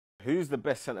Who's the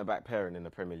best centre-back pairing in the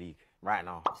Premier League right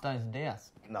now? Stones and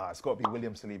Diaz. Nah, it's got to be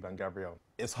William Saliba and Gabriel.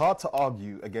 It's hard to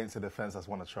argue against a defence that's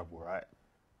won a treble, right?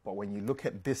 But when you look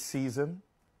at this season,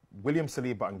 William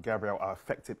Saliba and Gabriel are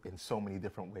effective in so many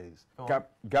different ways.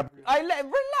 Gabriel. I let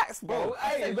him relax, bro.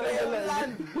 Let him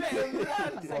land. I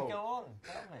said go on.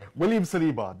 Tell me. William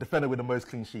Saliba, defender with the most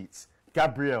clean sheets.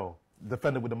 Gabriel,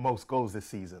 defender with the most goals this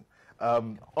season.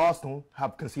 Arsenal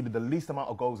have conceded the least amount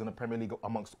of goals in the Premier League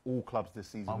amongst all clubs this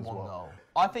season as well. Goal.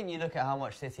 I think you look at how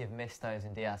much City have missed Stones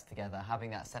and Diaz together,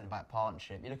 having that centre-back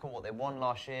partnership. You look at what they won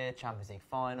last year, Champions League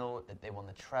final, they won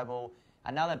the treble,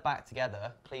 and now they're back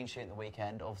together, clean sheet in the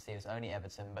weekend. Obviously, it was only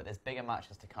Everton, but there's bigger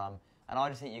matches to come. And I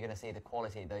just think you're going to see the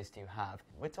quality those two have.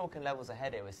 We're talking levels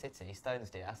ahead here with City, Stones,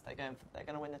 Diaz. They're going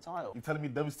to win the title. You're telling me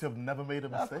those two have never made a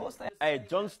mistake? Of course they have. Hey,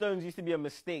 John Stones used to be a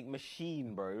mistake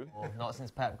machine, bro. Well, not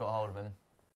since Pep got hold of him.